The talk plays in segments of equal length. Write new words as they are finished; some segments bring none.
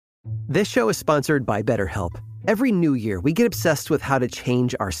This show is sponsored by BetterHelp. Every new year, we get obsessed with how to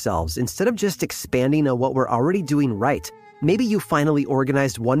change ourselves instead of just expanding on what we're already doing right. Maybe you finally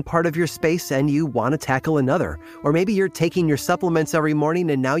organized one part of your space and you want to tackle another. Or maybe you're taking your supplements every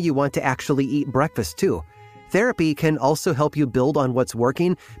morning and now you want to actually eat breakfast too. Therapy can also help you build on what's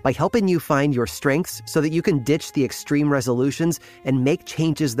working by helping you find your strengths so that you can ditch the extreme resolutions and make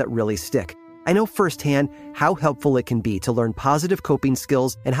changes that really stick. I know firsthand how helpful it can be to learn positive coping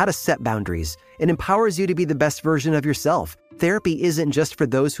skills and how to set boundaries. It empowers you to be the best version of yourself. Therapy isn't just for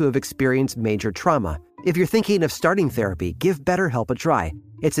those who have experienced major trauma. If you're thinking of starting therapy, give BetterHelp a try.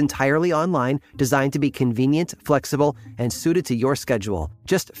 It's entirely online, designed to be convenient, flexible, and suited to your schedule.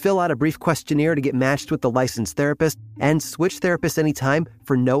 Just fill out a brief questionnaire to get matched with the licensed therapist and switch therapists anytime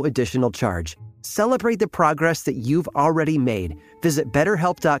for no additional charge. Celebrate the progress that you've already made. Visit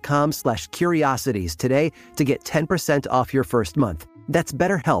BetterHelp.com/curiosities today to get 10% off your first month. That's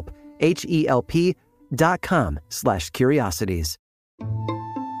BetterHelp, HELP.com/curiosities.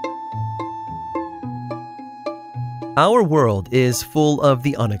 Our world is full of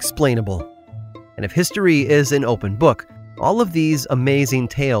the unexplainable. And if history is an open book, all of these amazing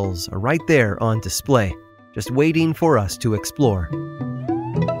tales are right there on display, just waiting for us to explore.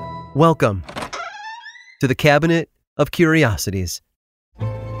 Welcome to the Cabinet of Curiosities.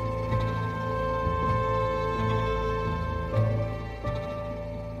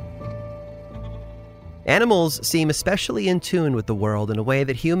 Animals seem especially in tune with the world in a way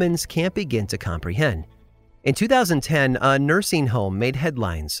that humans can't begin to comprehend. In 2010, a nursing home made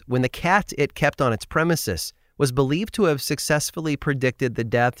headlines when the cat it kept on its premises was believed to have successfully predicted the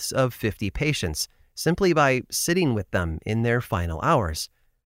deaths of 50 patients simply by sitting with them in their final hours.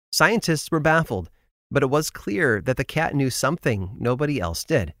 Scientists were baffled, but it was clear that the cat knew something nobody else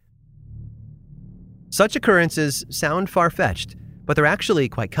did. Such occurrences sound far-fetched, but they're actually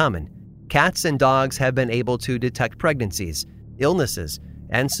quite common. Cats and dogs have been able to detect pregnancies, illnesses,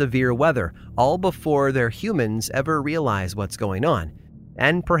 and severe weather, all before their humans ever realize what's going on.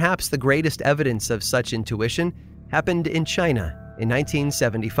 And perhaps the greatest evidence of such intuition happened in China in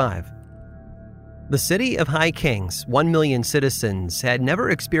 1975. The city of Haiking's 1 million citizens had never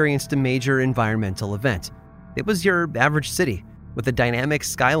experienced a major environmental event. It was your average city, with a dynamic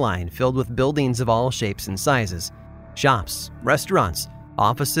skyline filled with buildings of all shapes and sizes. Shops, restaurants,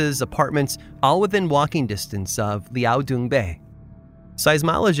 offices, apartments, all within walking distance of Liaodong Bay.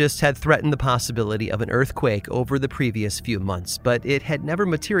 Seismologists had threatened the possibility of an earthquake over the previous few months, but it had never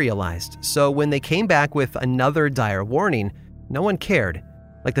materialized, so when they came back with another dire warning, no one cared.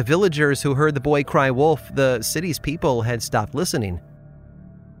 Like the villagers who heard the boy cry wolf, the city's people had stopped listening.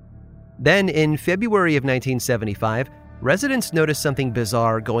 Then, in February of 1975, residents noticed something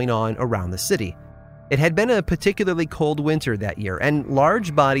bizarre going on around the city. It had been a particularly cold winter that year, and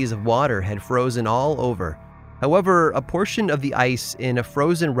large bodies of water had frozen all over. However, a portion of the ice in a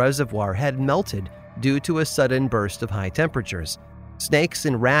frozen reservoir had melted due to a sudden burst of high temperatures. Snakes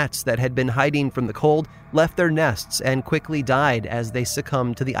and rats that had been hiding from the cold left their nests and quickly died as they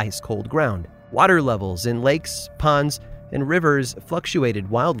succumbed to the ice-cold ground. Water levels in lakes, ponds, and rivers fluctuated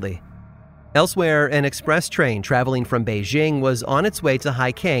wildly. Elsewhere, an express train traveling from Beijing was on its way to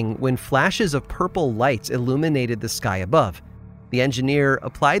Haiking when flashes of purple lights illuminated the sky above. The engineer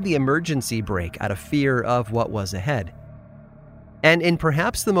applied the emergency brake out of fear of what was ahead. And in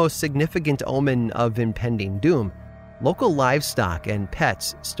perhaps the most significant omen of impending doom, local livestock and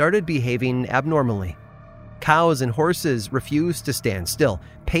pets started behaving abnormally. Cows and horses refused to stand still,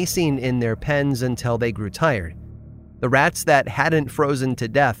 pacing in their pens until they grew tired. The rats that hadn't frozen to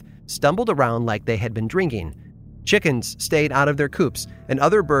death stumbled around like they had been drinking. Chickens stayed out of their coops, and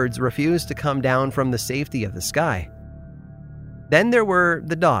other birds refused to come down from the safety of the sky. Then there were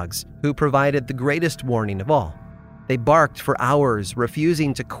the dogs, who provided the greatest warning of all. They barked for hours,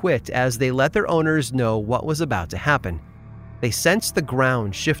 refusing to quit as they let their owners know what was about to happen. They sensed the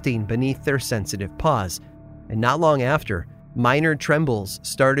ground shifting beneath their sensitive paws, and not long after, minor trembles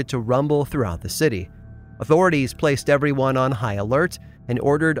started to rumble throughout the city. Authorities placed everyone on high alert and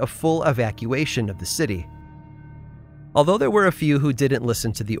ordered a full evacuation of the city. Although there were a few who didn't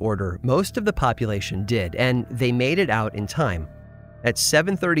listen to the order, most of the population did, and they made it out in time. At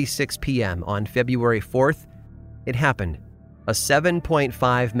 7:36 p.m. on February 4th, it happened. A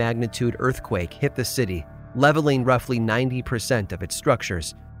 7.5 magnitude earthquake hit the city, leveling roughly 90% of its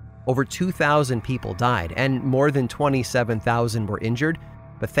structures. Over 2,000 people died, and more than 27,000 were injured,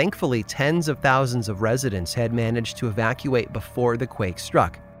 but thankfully tens of thousands of residents had managed to evacuate before the quake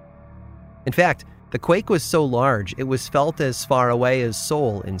struck. In fact, the quake was so large it was felt as far away as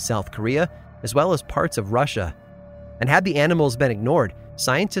Seoul in South Korea, as well as parts of Russia. And had the animals been ignored,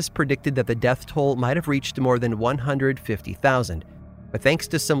 scientists predicted that the death toll might have reached more than 150,000. But thanks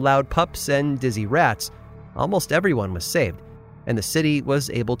to some loud pups and dizzy rats, almost everyone was saved, and the city was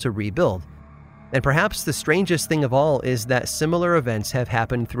able to rebuild. And perhaps the strangest thing of all is that similar events have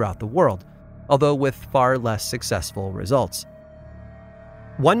happened throughout the world, although with far less successful results.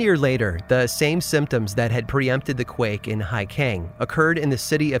 1 year later, the same symptoms that had preempted the quake in Haikang occurred in the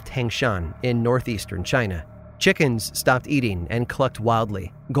city of Tangshan in northeastern China. Chickens stopped eating and clucked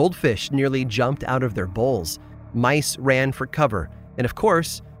wildly. Goldfish nearly jumped out of their bowls. Mice ran for cover. And of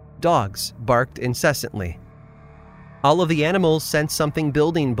course, dogs barked incessantly. All of the animals sensed something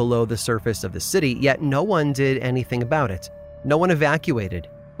building below the surface of the city, yet no one did anything about it. No one evacuated.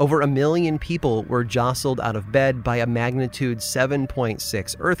 Over 1 million people were jostled out of bed by a magnitude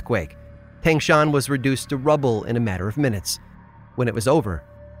 7.6 earthquake. Tangshan was reduced to rubble in a matter of minutes. When it was over,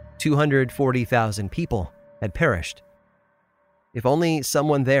 240,000 people had perished. If only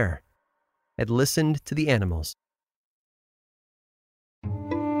someone there had listened to the animals.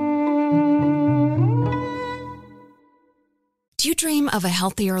 Do you dream of a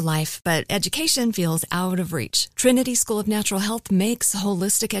healthier life, but education feels out of reach? Trinity School of Natural Health makes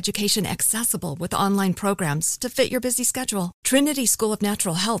holistic education accessible with online programs to fit your busy schedule. Trinity School of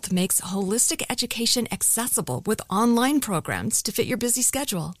Natural Health makes holistic education accessible with online programs to fit your busy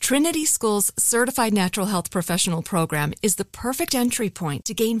schedule. Trinity School's Certified Natural Health Professional Program is the perfect entry point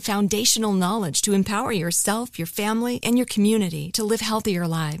to gain foundational knowledge to empower yourself, your family, and your community to live healthier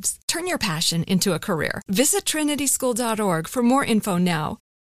lives. Turn your passion into a career. Visit trinityschool.org for more info now.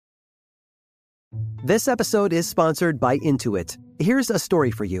 This episode is sponsored by Intuit. Here's a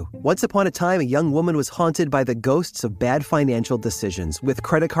story for you. Once upon a time, a young woman was haunted by the ghosts of bad financial decisions, with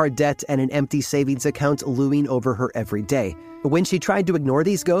credit card debt and an empty savings account looming over her every day. When she tried to ignore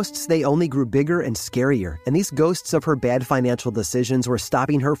these ghosts, they only grew bigger and scarier, and these ghosts of her bad financial decisions were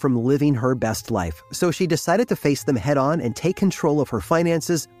stopping her from living her best life. So she decided to face them head on and take control of her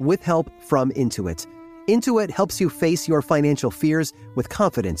finances with help from Intuit. Intuit helps you face your financial fears with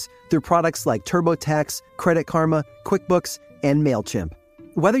confidence through products like TurboTax, Credit Karma, QuickBooks, and MailChimp.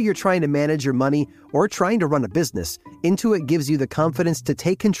 Whether you're trying to manage your money or trying to run a business, Intuit gives you the confidence to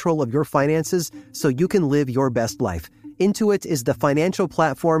take control of your finances so you can live your best life. Intuit is the financial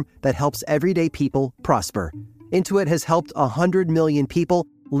platform that helps everyday people prosper. Intuit has helped 100 million people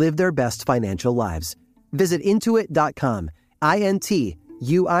live their best financial lives. Visit Intuit.com, INTUIT.com,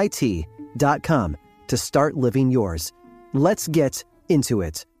 to start living yours. Let's get into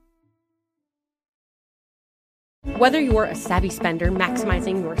it. Whether you're a savvy spender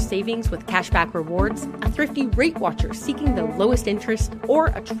maximizing your savings with cashback rewards, a thrifty rate watcher seeking the lowest interest, or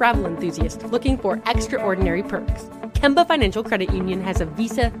a travel enthusiast looking for extraordinary perks, Kemba Financial Credit Union has a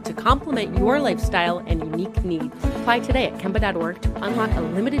visa to complement your lifestyle and unique needs. Apply today at Kemba.org to unlock a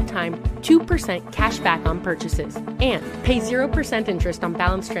limited time 2% cash back on purchases and pay 0% interest on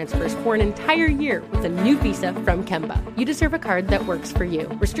balance transfers for an entire year with a new visa from Kemba. You deserve a card that works for you.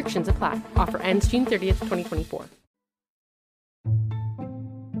 Restrictions apply. Offer ends June 30th, 2024.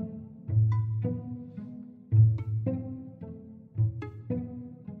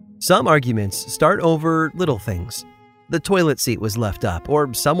 Some arguments start over little things. The toilet seat was left up,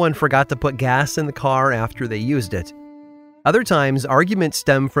 or someone forgot to put gas in the car after they used it. Other times, arguments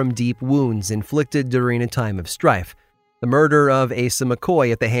stem from deep wounds inflicted during a time of strife. The murder of Asa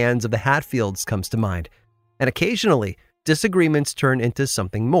McCoy at the hands of the Hatfields comes to mind. And occasionally, disagreements turn into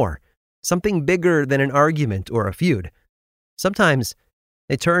something more, something bigger than an argument or a feud. Sometimes,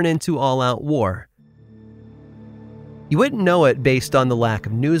 they turn into all-out war. You wouldn't know it based on the lack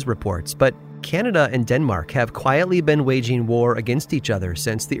of news reports, but Canada and Denmark have quietly been waging war against each other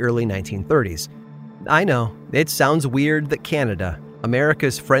since the early 1930s. I know, it sounds weird that Canada,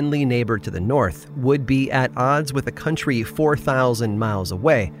 America's friendly neighbor to the north, would be at odds with a country 4,000 miles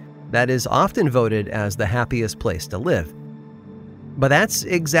away that is often voted as the happiest place to live. But that's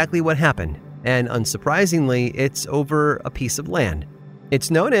exactly what happened, and unsurprisingly, it's over a piece of land. It's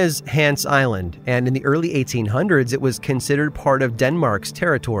known as Hans Island, and in the early 1800s, it was considered part of Denmark's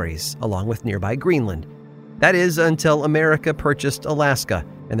territories, along with nearby Greenland. That is until America purchased Alaska,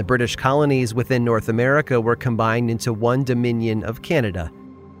 and the British colonies within North America were combined into one dominion of Canada.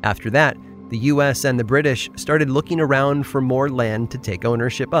 After that, the US and the British started looking around for more land to take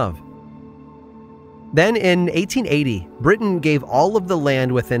ownership of. Then in 1880, Britain gave all of the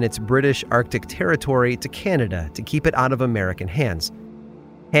land within its British Arctic territory to Canada to keep it out of American hands.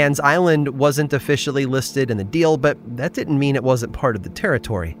 Hans Island wasn't officially listed in the deal, but that didn't mean it wasn't part of the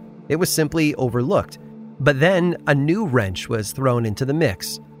territory. It was simply overlooked. But then a new wrench was thrown into the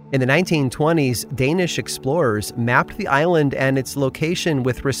mix. In the 1920s, Danish explorers mapped the island and its location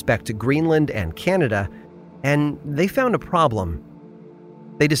with respect to Greenland and Canada, and they found a problem.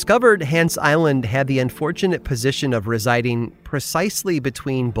 They discovered Hans Island had the unfortunate position of residing precisely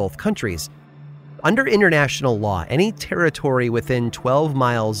between both countries. Under international law, any territory within 12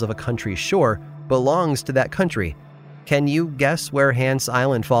 miles of a country's shore belongs to that country. Can you guess where Hans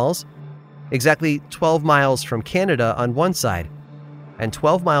Island falls? Exactly 12 miles from Canada on one side, and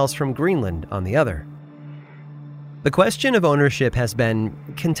 12 miles from Greenland on the other. The question of ownership has been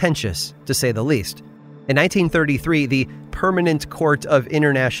contentious, to say the least. In 1933, the Permanent Court of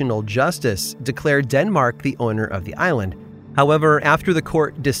International Justice declared Denmark the owner of the island. However, after the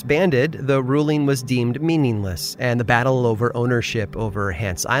court disbanded, the ruling was deemed meaningless, and the battle over ownership over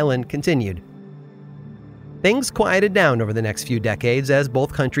Hans Island continued. Things quieted down over the next few decades as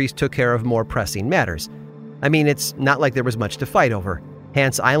both countries took care of more pressing matters. I mean, it's not like there was much to fight over.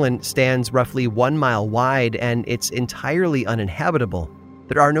 Hans Island stands roughly 1 mile wide, and it's entirely uninhabitable.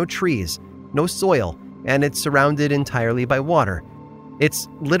 There are no trees, no soil, and it's surrounded entirely by water. It's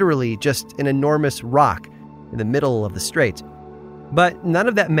literally just an enormous rock in the middle of the strait. But none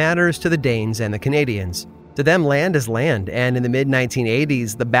of that matters to the Danes and the Canadians. To them, land is land, and in the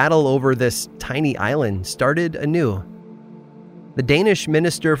mid-1980s, the battle over this tiny island started anew. The Danish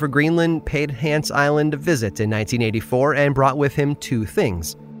minister for Greenland paid Hans Island a visit in 1984 and brought with him two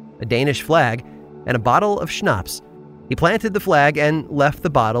things: a Danish flag and a bottle of schnapps. He planted the flag and left the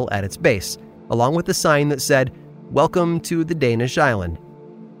bottle at its base, along with a sign that said, "Welcome to the Danish island."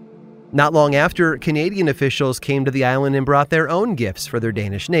 Not long after, Canadian officials came to the island and brought their own gifts for their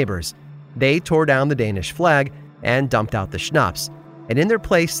Danish neighbors. They tore down the Danish flag and dumped out the schnapps, and in their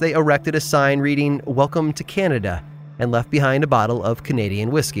place they erected a sign reading "Welcome to Canada," and left behind a bottle of Canadian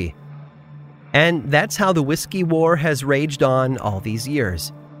whiskey. And that's how the Whiskey War has raged on all these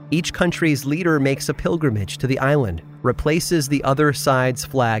years. Each country's leader makes a pilgrimage to the island, replaces the other side's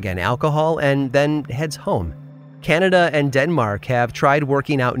flag and alcohol, and then heads home. Canada and Denmark have tried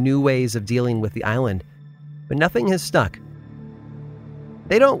working out new ways of dealing with the island, but nothing has stuck.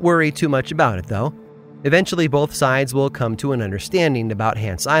 They don't worry too much about it, though. Eventually, both sides will come to an understanding about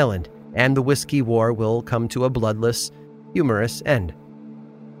Hans Island, and the Whiskey War will come to a bloodless, humorous end.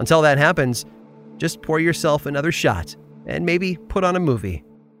 Until that happens, just pour yourself another shot and maybe put on a movie.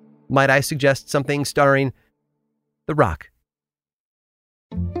 Might I suggest something starring The Rock?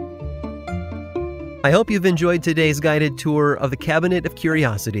 I hope you've enjoyed today's guided tour of the Cabinet of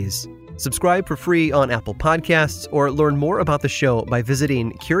Curiosities. Subscribe for free on Apple Podcasts or learn more about the show by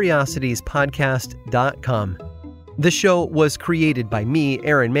visiting curiositiespodcast.com. This show was created by me,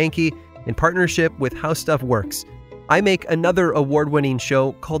 Aaron Mahnke, in partnership with How Stuff Works. I make another award-winning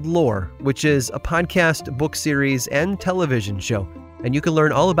show called Lore, which is a podcast, book series, and television show, and you can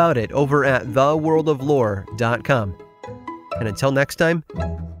learn all about it over at theworldoflore.com. And until next time,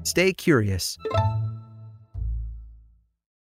 stay curious.